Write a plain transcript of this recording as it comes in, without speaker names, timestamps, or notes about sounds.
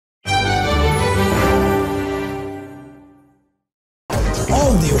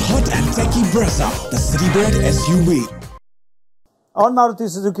All-new hot and techy Brezza, the Citybird SUV. On Maruti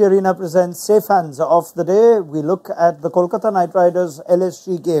Suzuki Arena presents Safe Hands of the Day. We look at the Kolkata Knight Riders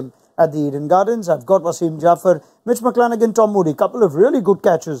LSG game at the Eden Gardens. I've got Wasim Jaffer, Mitch McClanagan, Tom Moody. Couple of really good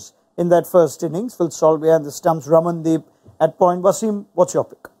catches in that first innings. Phil Salt behind the stumps, Ramandeep at point. Wasim, what's your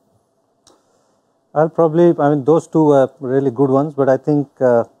pick? Those two were really good ones, but I think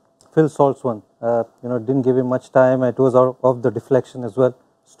Phil Salt's one, didn't give him much time. It was out of the deflection as well.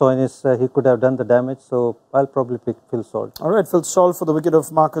 Stoinis, he could have done the damage, so I'll probably pick Phil Salt. All right, Phil Salt for the wicket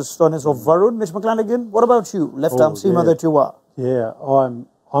of Marcus Stoinis of Varun. Mitch McClanagan, what about you? Left-arm seamer that you are. Yeah,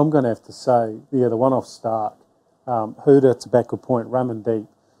 I'm going to have to say, the one off start, Huda Tobacco Point, Ramandeep,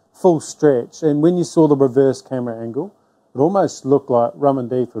 full stretch. And when you saw the reverse camera angle, it almost looked like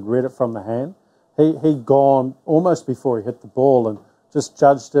Ramandeep had read it from the hand. He'd gone almost before he hit the ball and just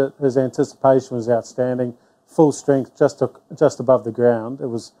judged it. His anticipation was outstanding. Full strength, just above the ground. It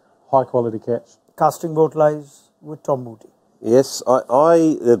was high quality catch. Casting vote lies with Tom Moody. Yes,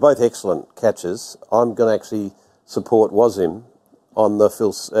 they're both excellent catches. I'm going to actually support Wasim on the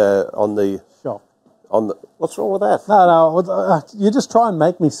Shock. What's wrong with that? No, you just try and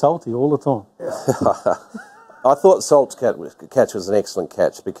make me salty all the time. I thought Salt's catch was an excellent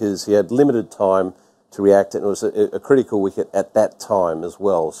catch because he had limited time to react, and it was a critical wicket at that time as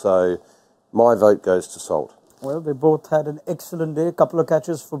well. So my vote goes to Salt. Well, they both had an excellent day, a couple of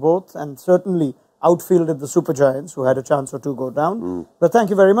catches for both, and certainly outfielded the Super Giants, who had a chance or two go down. But thank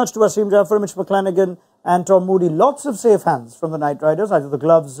you very much to Wasim Jaffer, Mitch McClanagan and Tom Moody. Lots of safe hands from the Knight Riders, either the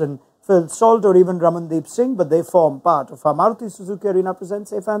gloves and Phil Salt or even Ramandeep Singh, but they form part of our Maruti Suzuki Arena presents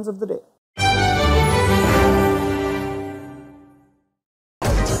Safe Hands of the Day.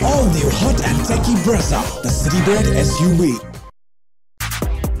 All-new hot and techy Brezza, the Citybird SUV.